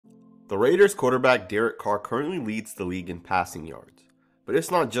The Raiders quarterback Derek Carr currently leads the league in passing yards. But it's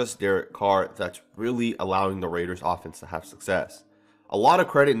not just Derek Carr that's really allowing the Raiders offense to have success. A lot of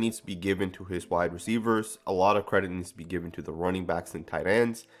credit needs to be given to his wide receivers, a lot of credit needs to be given to the running backs and tight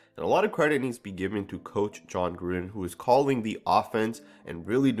ends, and a lot of credit needs to be given to Coach Jon Gruden, who is calling the offense and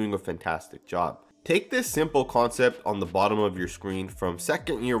really doing a fantastic job. Take this simple concept on the bottom of your screen from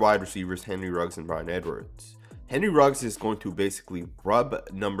second-year wide receivers Henry Ruggs and Bryan Edwards. Henry Ruggs is going to basically rub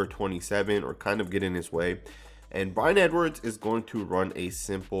number 27 or kind of get in his way. And Bryan Edwards is going to run a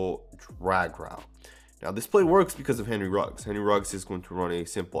simple drag route. Now this play works because of Henry Ruggs. Henry Ruggs is going to run a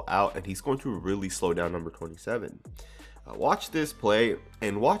simple out and he's going to really slow down number 27. Watch this play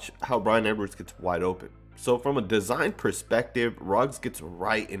and watch how Bryan Edwards gets wide open. So from a design perspective, Ruggs gets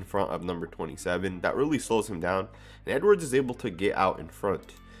right in front of number 27. That really slows him down and Edwards is able to get out in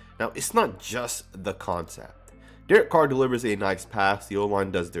front. Now it's not just the concept. Derek Carr delivers a nice pass. The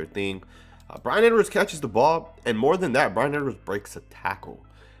O-line does their thing. Bryan Edwards catches the ball, and more than that, Bryan Edwards breaks a tackle.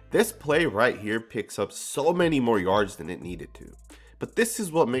 This play right here picks up so many more yards than it needed to. But this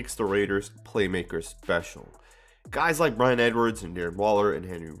is what makes the Raiders playmakers special. Guys like Bryan Edwards and Darren Waller and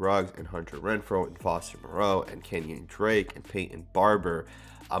Henry Ruggs and Hunter Renfrow and Foster Moreau and Kenyon Drake and Peyton Barber,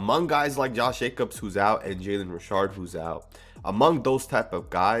 among guys like Josh Jacobs who's out and Jalen Richard who's out, among those type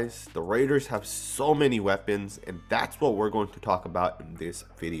of guys, the Raiders have so many weapons, and that's what we're going to talk about in this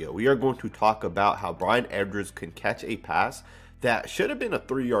video. We are going to talk about how Bryan Edwards can catch a pass that should have been a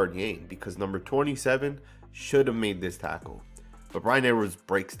 3-yard gain because number 27 should have made this tackle. But Bryan Edwards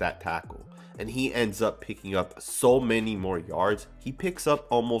breaks that tackle, and he ends up picking up so many more yards. He picks up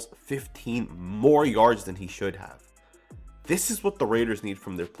almost 15 more yards than he should have. This is what the Raiders need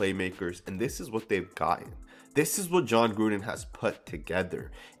from their playmakers, and this is what they've gotten. This is what Jon Gruden has put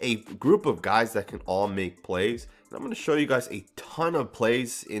together. A group of guys that can all make plays. And I'm going to show you guys a ton of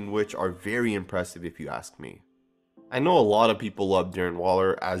plays in which are very impressive if you ask me. I know a lot of people love Darren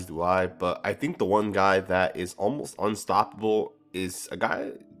Waller, as do I, but I think the one guy that is almost unstoppable is a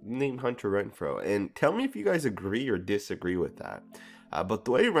guy named Hunter Renfrow. And tell me if you guys agree or disagree with that. But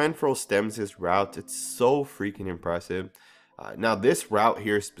the way Renfrow stems his routes, it's so freaking impressive. Now this route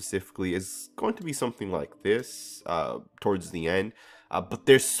here specifically is going to be something like this towards the end, but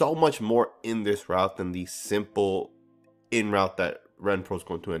there's so much more in this route than the simple in route that Renfrow is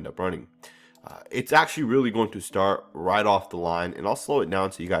going to end up running. It's actually really going to start right off the line, and I'll slow it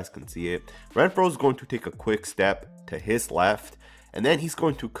down so you guys can see it. Renfrow is going to take a quick step to his left, and then he's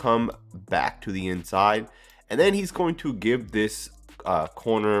going to come back to the inside, and then he's going to give this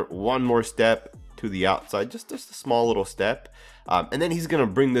corner one more step to the outside, just a small little step, and then he's gonna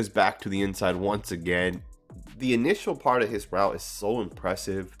bring this back to the inside once again. The initial part of his route is so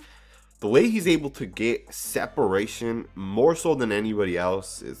impressive. The way he's able to get separation more so than anybody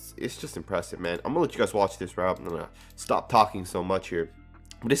else it's just impressive, man. I'm gonna let you guys watch this route. I'm gonna stop talking so much here,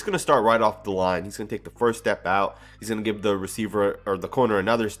 but it's gonna start right off the line. He's gonna take the first step out, he's gonna give the receiver or the corner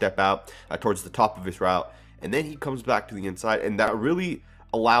another step out towards the top of his route, and then he comes back to the inside, and that really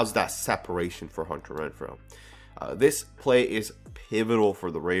allows that separation for Hunter Renfrow. This play is pivotal for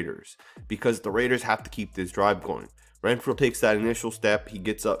the Raiders because the Raiders have to keep this drive going. Renfrow takes that initial step, he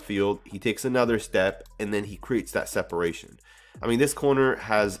gets upfield, he takes another step, and then he creates that separation. I mean, this corner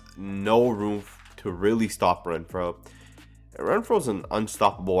has no room to really stop Renfrow. Renfrow's an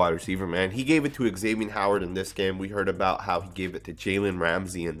unstoppable wide receiver, man. He gave it to Xavier Howard in this game. We heard about how he gave it to Jalen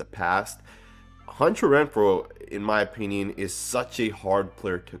Ramsey in the past. Hunter Renfrow, in my opinion, is such a hard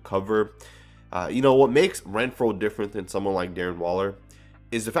player to cover. You know, what makes Renfrow different than someone like Darren Waller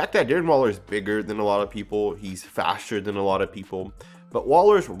is the fact that Darren Waller is bigger than a lot of people. He's faster than a lot of people. But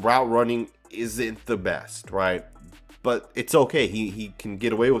Waller's route running isn't the best, right? But it's okay. He can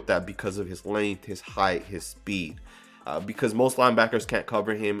get away with that because of his length, his height, his speed. Because most linebackers can't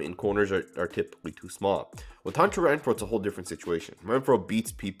cover him and corners are typically too small. With Hunter Renfrow, it's a whole different situation. Renfrow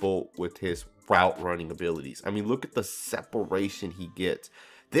beats people with his route running abilities. I mean, look at the separation he gets.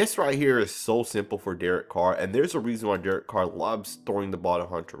 This right here is so simple for Derek Carr, and there's a reason why Derek Carr loves throwing the ball to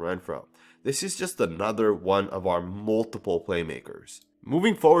Hunter Renfrow. This is just another one of our multiple playmakers.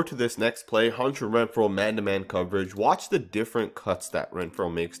 Moving forward to this next play, Hunter Renfrow man-to-man coverage. Watch the different cuts that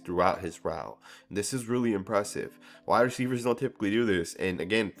Renfrow makes throughout his route. This is really impressive. Wide receivers don't typically do this. And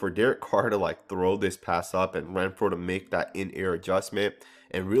again, for Derek Carr to like throw this pass up and Renfrow to make that in-air adjustment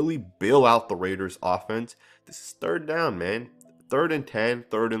and really bail out the Raiders offense, this is third down, man. 3rd and 10,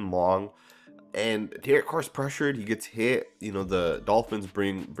 3rd and long. And Derek Carr's pressured. He gets hit. You know, the Dolphins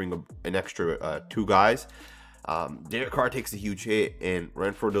bring an extra 2 guys. Derek Carr takes a huge hit, and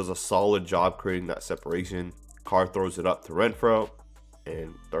Renfrow does a solid job creating that separation. Carr throws it up to Renfrow.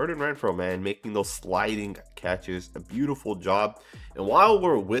 And third and Renfro, man, making those sliding catches, a beautiful job. And while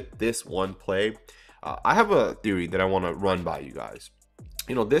we're with this one play, I have a theory that I want to run by you guys.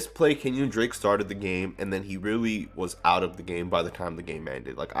 You know, this play, Kenyon Drake started the game, and then he really was out of the game by the time the game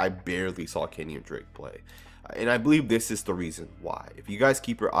ended. Like, I barely saw Kenyon Drake play. And I believe this is the reason why. If you guys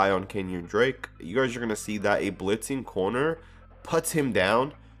keep your eye on Kenyon Drake, you guys are going to see that a blitzing corner puts him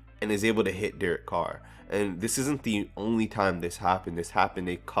down and is able to hit Derek Carr. And this isn't the only time this happened. This happened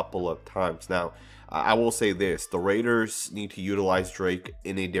a couple of times. Now, I will say this. The Raiders need to utilize Drake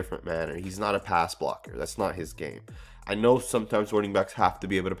in a different manner. He's not a pass blocker. That's not his game. I know sometimes running backs have to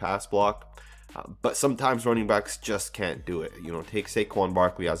be able to pass block, but sometimes running backs just can't do it. You know, take Saquon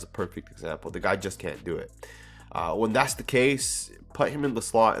Barkley as a perfect example. The guy just can't do it. When that's the case, put him in the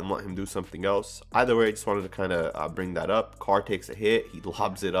slot and let him do something else. Either way, I just wanted to kind of bring that up. Carr takes a hit. He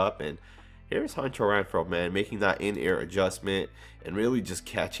lobs it up, and here's SanjitRaider, man, making that in-air adjustment and really just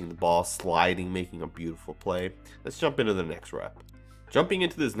catching the ball, sliding, making a beautiful play. Let's jump into the next rep. Jumping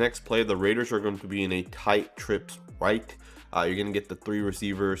into this next play, the Raiders are going to be in a tight trips right. You're going to get the 3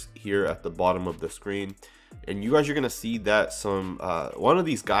 receivers here at the bottom of the screen. And you guys are going to see that one of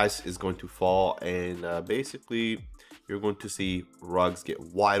these guys is going to fall. And basically, you're going to see Ruggs get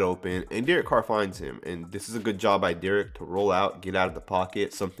wide open. And Derek Carr finds him. And this is a good job by Derek to roll out, get out of the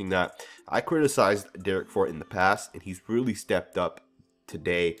pocket. Something that I criticized Derek for in the past. And he's really stepped up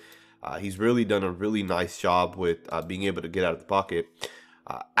today. He's really done a really nice job with being able to get out of the pocket.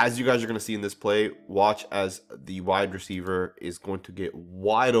 As you guys are going to see in this play, watch as the wide receiver is going to get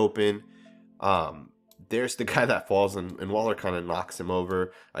wide open. There's the guy that falls, and Waller kind of knocks him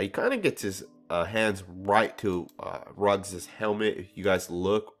over. He kind of gets his hands right to Ruggs' helmet. If you guys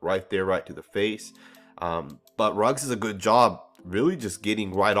look right there, right to the face. But Ruggs is a good job really just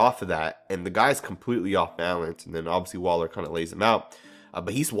getting right off of that. And the guy's completely off balance. And then obviously Waller kind of lays him out.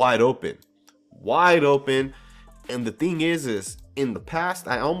 But he's wide open. Wide open. And the thing is in the past,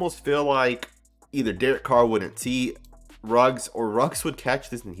 I almost feel like either Derek Carr wouldn't see Ruggs or Ruggs would catch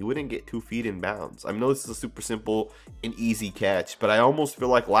this and he wouldn't get 2 feet in bounds. I know this is a super simple and easy catch, but I almost feel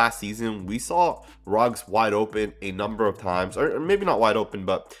like last season we saw Ruggs wide open a number of times, or maybe not wide open,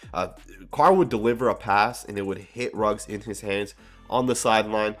 but Carr would deliver a pass and it would hit Ruggs in his hands on the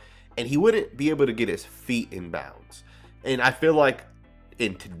sideline and he wouldn't be able to get his feet in bounds. And I feel like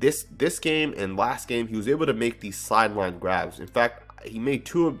into this game and last game, he was able to make these sideline grabs. In fact, he made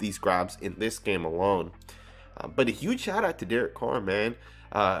 2 of these grabs in this game alone. But a huge shout out to Derek Carr, man.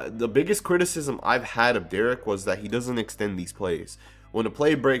 The biggest criticism I've had of Derek was that he doesn't extend these plays. When a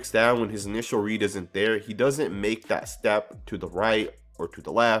play breaks down, when his initial read isn't there, he doesn't make that step to the right or to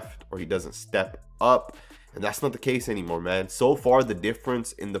the left, or he doesn't step up. And that's not the case anymore, man. So far, the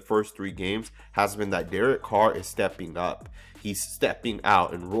difference in the first 3 games has been that Derek Carr is stepping up. He's stepping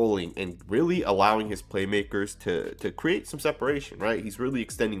out and rolling and really allowing his playmakers to create some separation, right? He's really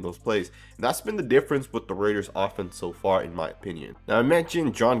extending those plays. And that's been the difference with the Raiders offense so far, in my opinion. Now, I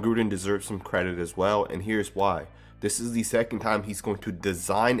mentioned Jon Gruden deserves some credit as well, and here's why. This is the second time he's going to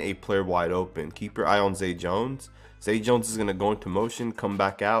design a player wide open. Keep your eye on Zay Jones. Zay Jones is going to go into motion, come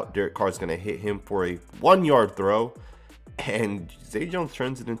back out. Derek Carr is going to hit him for a 1-yard throw. And Zay Jones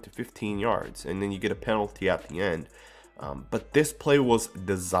turns it into 15 yards. And then you get a penalty at the end. But this play was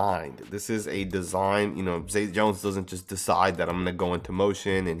designed. This is a design. You know, Zay Jones doesn't just decide that I'm going to go into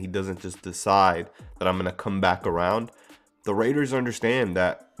motion. And he doesn't just decide that I'm going to come back around. The Raiders understand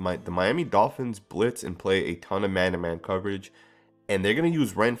that the Miami Dolphins blitz and play a ton of man-to-man coverage. And they're going to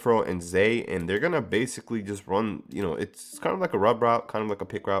use Renfro and Zay, and they're going to basically just run, you know, it's kind of like a rub route, kind of like a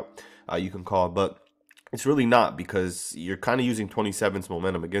pick route, you can call it. But it's really not, because you're kind of using 27's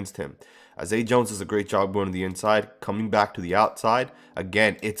momentum against him. Zay Jones does a great job going to the inside, coming back to the outside.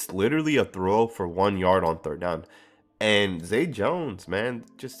 Again, it's literally a throw for 1 yard on 3rd down. And Zay Jones, man,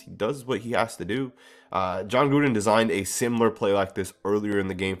 just he does what he has to do. Jon Gruden designed a similar play like this earlier in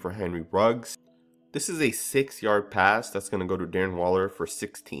the game for Henry Ruggs. This is a 6-yard pass that's going to go to Darren Waller for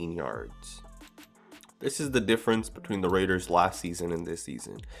 16 yards. This is the difference between the Raiders last season and this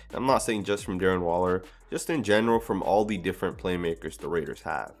season. I'm not saying just from Darren Waller, just in general from all the different playmakers the Raiders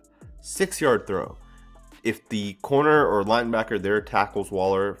have. 6-yard throw. If the corner or linebacker there tackles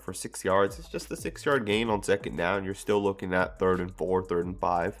Waller for 6 yards, it's just a 6-yard gain on 2nd down. You're still looking at 3rd and 4, 3rd and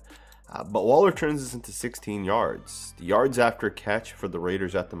 5. But Waller turns this into 16 yards. The yards after catch for the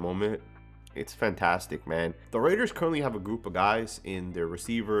Raiders at the moment, it's fantastic, man. The Raiders currently have a group of guys in their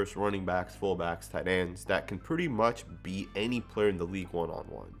receivers, running backs, fullbacks, tight ends that can pretty much beat any player in the league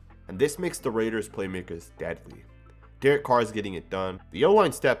one-on-one. And this makes the Raiders playmakers deadly. Derek Carr is getting it done. The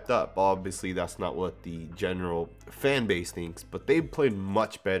O-line stepped up. Obviously, that's not what the general fan base thinks, but they played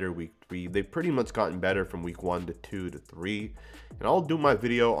much better week 3. They've pretty much gotten better from week 1 to 2 to 3. And I'll do my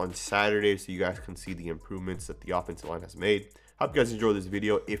video on Saturday so you guys can see the improvements that the offensive line has made. Hope you guys enjoyed this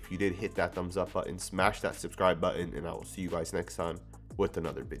video. If you did, hit that thumbs up button, smash that subscribe button, and I will see you guys next time with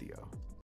another video.